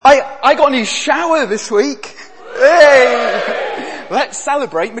I got a new shower this week. Hey! Let's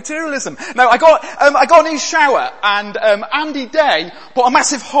celebrate materialism. No, I got a new shower, and Andy Day put a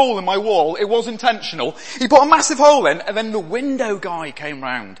massive hole in my wall. It was intentional. He put a massive hole in, and then the window guy came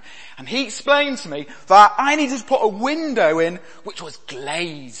round. And he explained to me that I needed to put a window in which was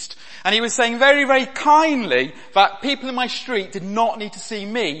glazed. And he was saying very, very kindly that people in my street did not need to see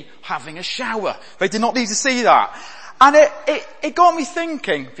me having a shower. They did not need to see that. And it got me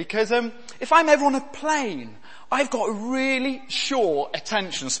thinking, because if I'm ever on a plane, I've got a really short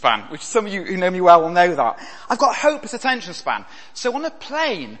attention span, which some of you who know me well will know that. I've got a hopeless attention span. So on a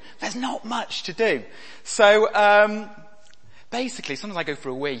plane, there's not much to do. So basically, sometimes I go for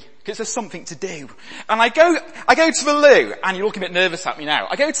a wee, because there's something to do. And I go to the loo, and you're looking a bit nervous at me now.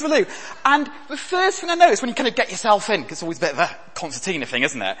 I go to the loo, and the first thing I notice when you kind of get yourself in, because it's always a bit of a concertina thing,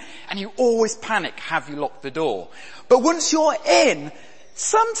 isn't it? And you always panic, have you locked the door? But once you're in,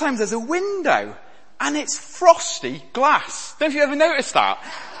 sometimes there's a window, and it's frosty glass. Don't you ever notice that?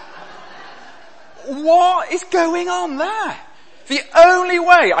 What is going on there? The only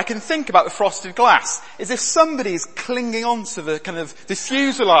way I can think about the frosted glass is if somebody's clinging onto the kind of the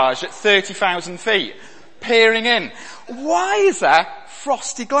fuselage at 30,000 feet, peering in. Why is there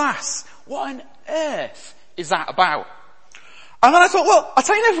frosty glass? What on earth is that about? And then I thought, well, I'll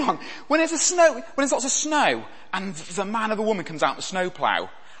tell you everyone, when there's lots of snow, and the man or the woman comes out with a snowplow,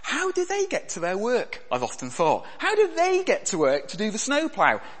 how do they get to their work? I've often thought. How do they get to work to do the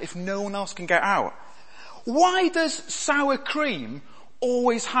snowplow if no one else can get out? Why does sour cream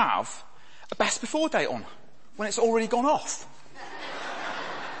always have a best before date on when it's already gone off?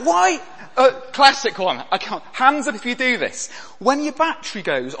 Why? Classic one. I can't. Hands up if you do this. When your battery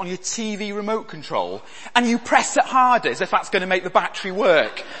goes on your TV remote control and you press it harder as if that's going to make the battery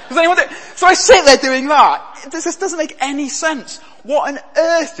work. Does anyone do? So I sit there doing that. This just doesn't make any sense. What on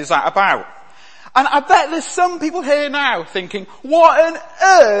earth is that about? And I bet there's some people here now thinking, what on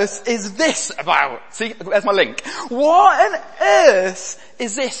earth is this about? See, there's my link. What on earth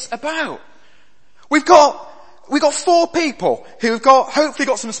is this about? We've got 4 people who've hopefully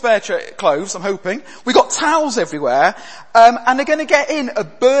got some spare clothes, I'm hoping. We've got towels everywhere, and they're gonna get in a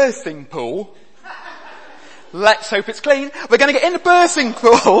birthing pool. Let's hope it's clean. We're gonna get in a birthing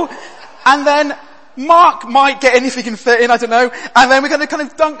pool, and then Mark might get in if he can fit in, I don't know. And then we're going to kind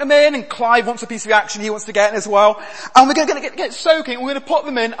of dunk them in, and Clive wants a piece of the action, he wants to get in as well. And we're going to get soaking, and we're going to put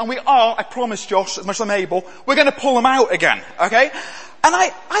them in, and I promise Josh, as much as I'm able, we're going to pull them out again, okay? And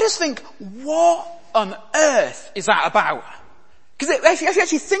I just think, what on earth is that about? Because if you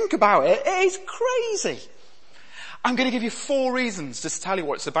actually think about it, it is crazy. I'm going to give you 4 reasons just to tell you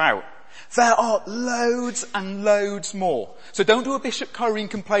what it's about. There are loads and loads more. So don't do a Bishop Curry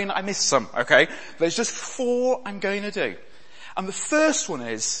and complain that I missed some, okay? There's just 4 I'm going to do. And the first one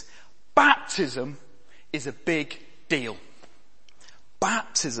is, baptism is a big deal.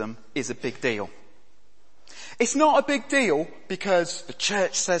 Baptism is a big deal. It's not a big deal because the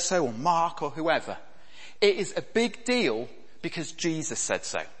church says so, or Mark, or whoever. It is a big deal because Jesus said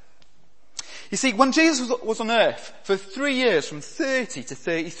so. You see, when Jesus was on earth for 3 years, from 30 to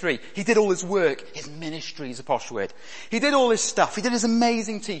 33, he did all his work, his ministry is a posh word. He did all his stuff. He did his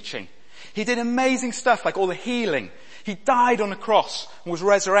amazing teaching. He did amazing stuff like all the healing. He died on a cross and was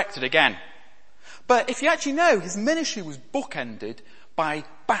resurrected again. But if you actually know, his ministry was bookended by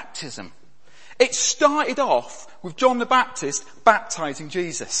baptism. It started off with John the Baptist baptizing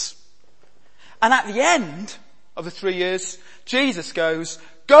Jesus. And at the end of the 3 years, Jesus goes,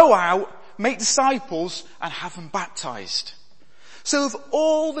 go out, make disciples, and have them baptized. So of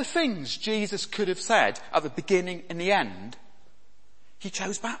all the things Jesus could have said at the beginning and the end, he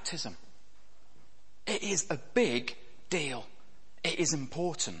chose baptism. It is a big deal. It is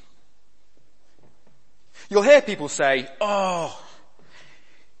important. You'll hear people say, oh,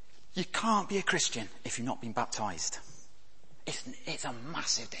 you can't be a Christian if you've not been baptized. It's a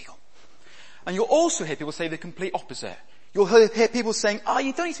massive deal. And you'll also hear people say the complete opposite. You'll hear people saying, oh,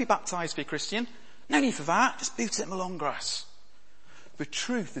 you don't need to be baptized to be a Christian. No need for that. Just boot it in the long grass. The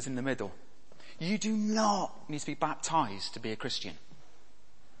truth is in the middle. You do not need to be baptized to be a Christian.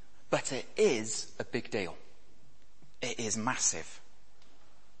 But it is a big deal. It is massive.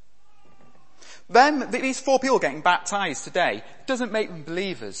 These 4 people getting baptized today doesn't make them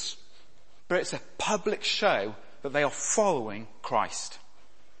believers, but it's a public show that they are following Christ.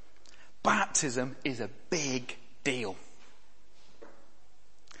 Baptism is a big deal.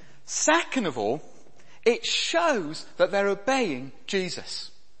 Second of all, it shows that they're obeying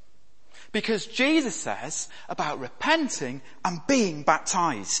Jesus. Because Jesus says about repenting and being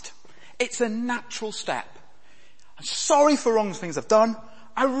baptized. It's a natural step. I'm sorry for wrong things I've done.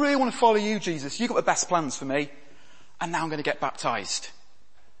 I really want to follow you, Jesus. You've got the best plans for me. And now I'm going to get baptized.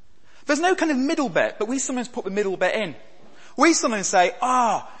 There's no kind of middle bit, but we sometimes put the middle bit in. We sometimes say,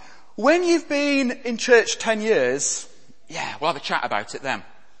 when you've been in church 10 years, yeah, we'll have a chat about it then.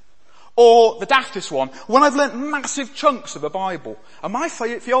 Or the daftest one, when I've learnt massive chunks of the Bible and my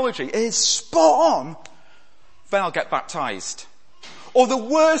theology is spot on, then I'll get baptized. Or the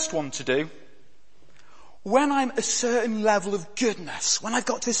worst one to do, when I'm a certain level of goodness, when I've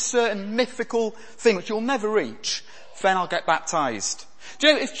got this certain mythical thing which you'll never reach, then I'll get baptized. Do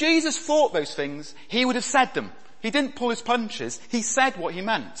you know, if Jesus thought those things, he would have said them. He didn't pull his punches. He said what he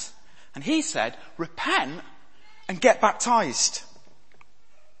meant. And he said, repent and get baptized.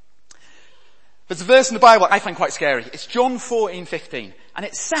 There's a verse in the Bible I find quite scary. It's John 14:15. And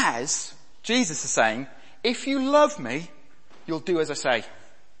it says, Jesus is saying, if you love me, you'll do as I say.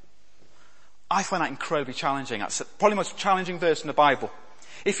 I find that incredibly challenging. That's probably the most challenging verse in the Bible.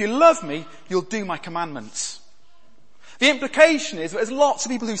 If you love me, you'll do my commandments. The implication is that there's lots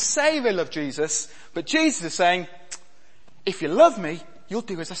of people who say they love Jesus, but Jesus is saying, if you love me, you'll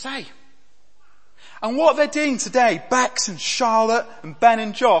do as I say. And what they're doing today, Bex and Charlotte and Ben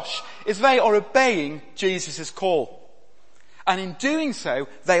and Josh, is they are obeying Jesus' call. And in doing so,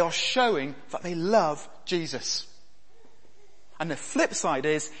 they are showing that they love Jesus. And the flip side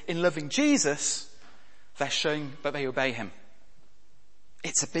is, in loving Jesus, they're showing that they obey him.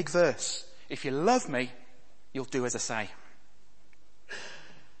 It's a big verse. If you love me, you'll do as I say.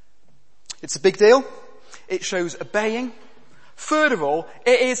 It's a big deal. It shows obeying. Third of all,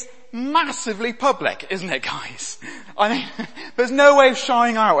 it is massively public, isn't it, guys? I mean, there's no way of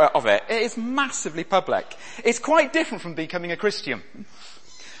shying out of it. It is massively public. It's quite different from becoming a Christian.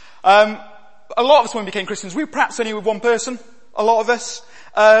 A lot of us when we became Christians, we perhaps only with one person. A lot of us.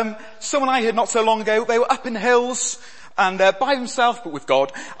 Someone I heard not so long ago, they were up in the hills and by themselves, but with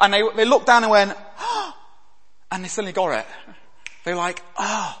God, and they looked down and went, and they suddenly got it. They were like,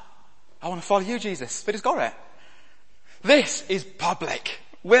 I want to follow you, Jesus. They just got it. This is public.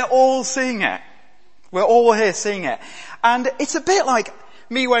 We're all seeing it. We're all here seeing it. And it's a bit like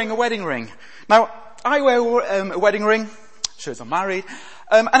me wearing a wedding ring. Now, I wear a wedding ring, shows I'm married,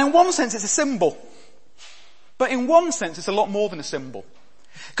 and in one sense it's a symbol. But in one sense it's a lot more than a symbol.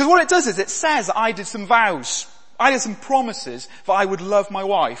 Because what it does is it says that I did some vows. I did some promises that I would love my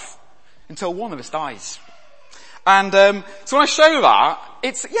wife until one of us dies. And so when I show that,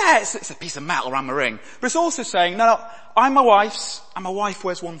 it's a piece of metal around my ring. But it's also saying, no, I'm my wife's, and my wife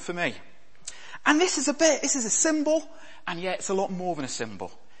wears one for me. And this is a symbol, and yet it's a lot more than a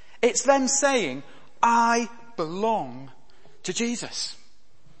symbol. It's them saying, I belong to Jesus.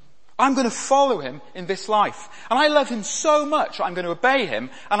 I'm going to follow him in this life. And I love him so much that I'm going to obey him,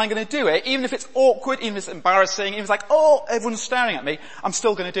 and I'm going to do it, even if it's awkward, even if it's embarrassing, even if it's like, everyone's staring at me, I'm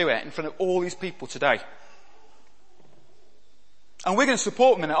still going to do it in front of all these people today. And we're going to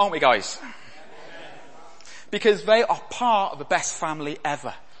support them in it, aren't we, guys? Because they are part of the best family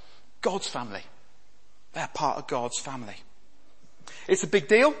ever. God's family. They're part of God's family. It's a big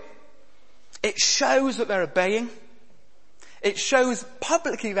deal. It shows that they're obeying. It shows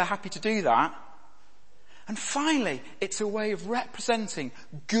publicly they're happy to do that. And finally, it's a way of representing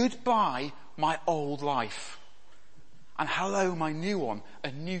goodbye my old life. And hello my new one,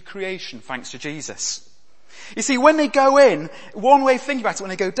 a new creation thanks to Jesus. You see, when they go in, one way of thinking about it, when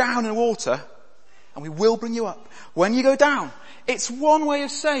they go down in the water, and we will bring you up, when you go down, it's one way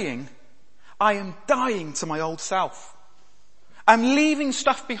of saying, I am dying to my old self. I'm leaving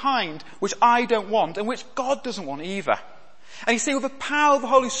stuff behind which I don't want and which God doesn't want either. And you see, with the power of the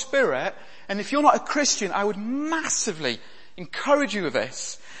Holy Spirit, and if you're not a Christian, I would massively encourage you with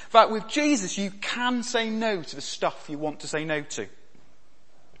this, that with Jesus you can say no to the stuff you want to say no to.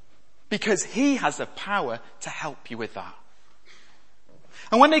 Because he has the power to help you with that.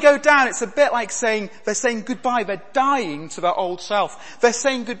 And when they go down, it's a bit like they're saying goodbye. They're dying to their old self. They're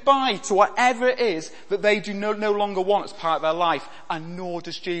saying goodbye to whatever it is that they do no longer want as part of their life, and nor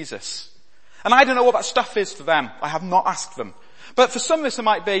does Jesus. And I don't know what that stuff is for them. I have not asked them. But for some of us it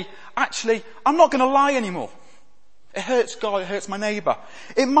might be, actually, I'm not going to lie anymore. It hurts God, it hurts my neighbour.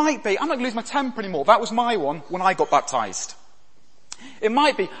 It might be, I'm not going to lose my temper anymore. That was my one when I got baptised. It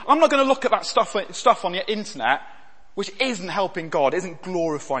might be, I'm not going to look at that stuff on the internet which isn't helping God, isn't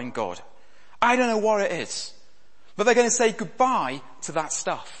glorifying God. I don't know what it is. But they're going to say goodbye to that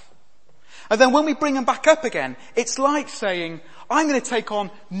stuff. And then when we bring them back up again, it's like saying, I'm going to take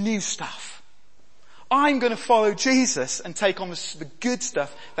on new stuff. I'm going to follow Jesus and take on the good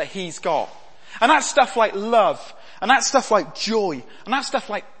stuff that he's got. And that's stuff like love, and that's stuff like joy, and that's stuff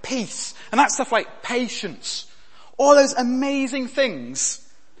like peace, and that's stuff like patience. All those amazing things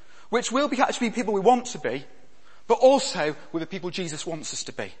which will be actually people we want to be, but also with the people Jesus wants us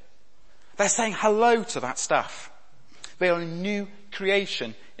to be. They're saying hello to that stuff. They are a new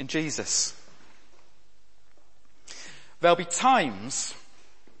creation in Jesus. There'll be times,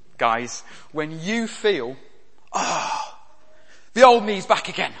 guys, when you feel, the old me's back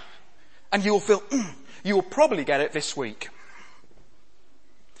again. And you'll feel, you will probably get it this week.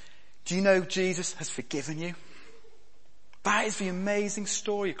 Do you know Jesus has forgiven you? That is the amazing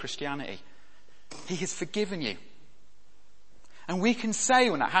story of Christianity. He has forgiven you. And we can say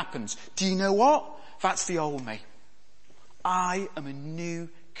when that happens, do you know what? That's the old me. I am a new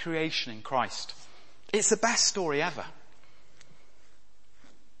creation in Christ. It's the best story ever.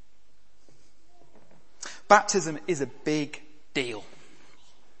 Baptism is a big deal.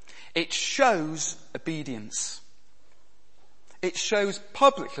 It shows obedience. It shows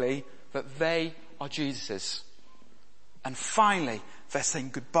publicly that they are Jesus's. And finally, they're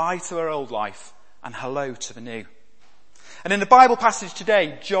saying goodbye to their old life and hello to the new. And in the Bible passage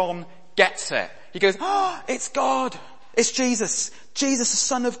today, John gets it. He goes, it's God. It's Jesus. Jesus, the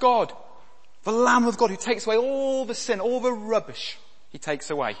Son of God. The Lamb of God who takes away all the sin, all the rubbish he takes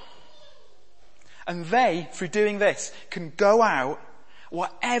away. And they, through doing this, can go out,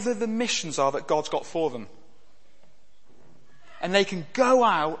 whatever the missions are that God's got for them. And they can go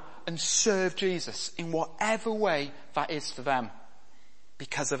out and serve Jesus in whatever way that is for them.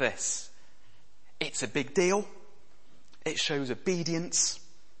 Because of this. It's a big deal. It shows obedience.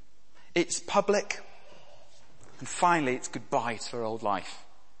 It's public. And finally, it's goodbye to their old life.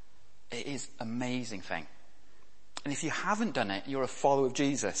 It is an amazing thing. And if you haven't done it, you're a follower of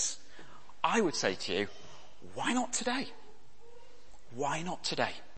Jesus, I would say to you, why not today? Why not today?